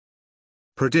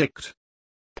predict,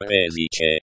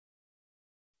 prezice,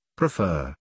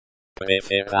 prefer,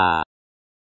 prefera,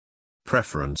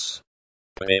 preference,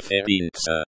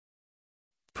 preferință,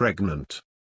 pregnant,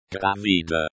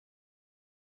 gravidă,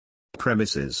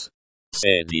 premises,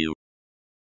 sediu,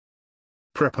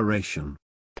 preparation,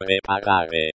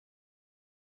 preparare,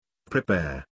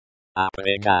 prepare, a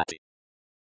pregati,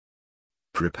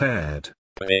 prepared,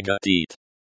 pregătit,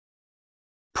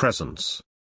 presence,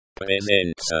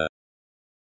 prezență,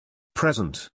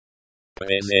 present,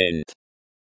 prezent,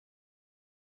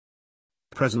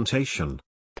 presentation,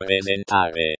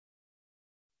 prezentare,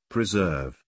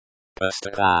 preserve,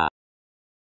 păstra,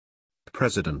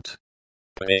 president,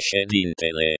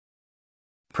 președintele,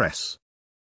 press,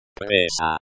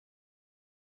 presa,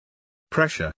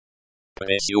 pressure,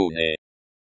 presiune,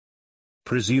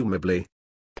 presumably,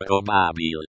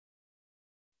 probabil,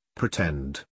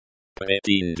 pretend,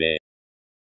 pretinde,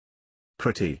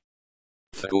 pretty,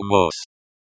 frumos,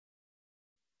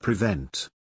 prevent,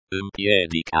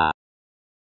 împiedica,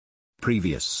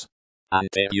 previous,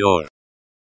 anterior,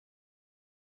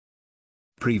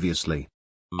 previously,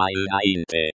 mai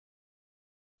înainte,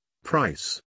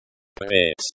 price,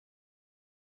 preț,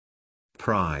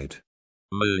 pride,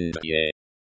 mândrie,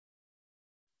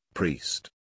 priest,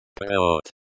 preot,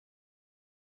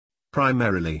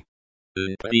 primarily,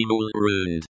 în primul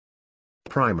rând,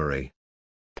 primary,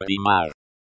 primar,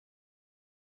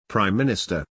 prime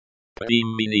minister,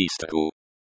 prim-ministru,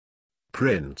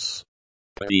 prince,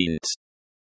 prinț,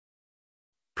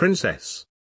 princess,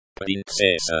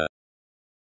 prințesă,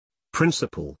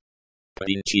 principal,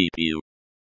 principiu,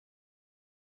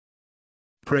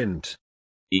 print,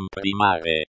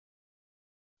 imprimare,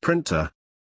 printer,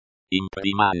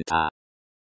 imprimanta,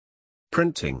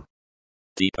 printing,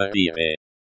 tipărire,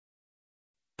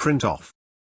 print off,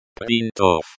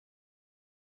 print-off,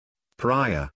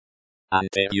 prior,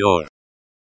 anterior,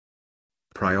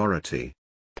 priority,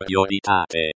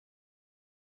 prioritate,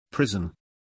 prison,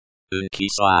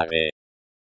 închisoare,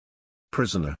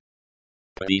 prisoner,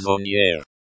 prizonier,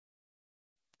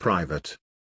 private,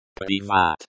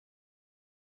 privat,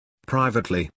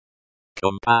 privately,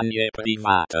 companie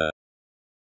privată,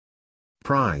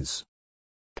 prize,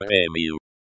 premiu,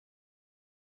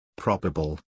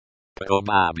 probable,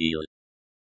 probabil,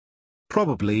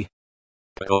 probably,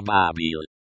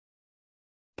 probabil,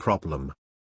 problem,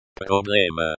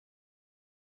 problemă,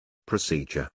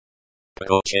 procedure,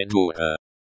 procedură,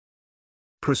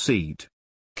 proceed,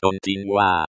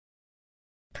 continua,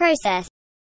 process,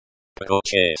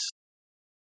 proces,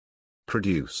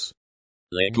 produce,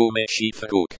 legume și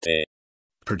fructe,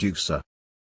 producer,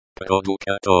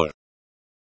 producător,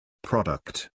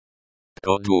 product,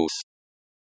 produs,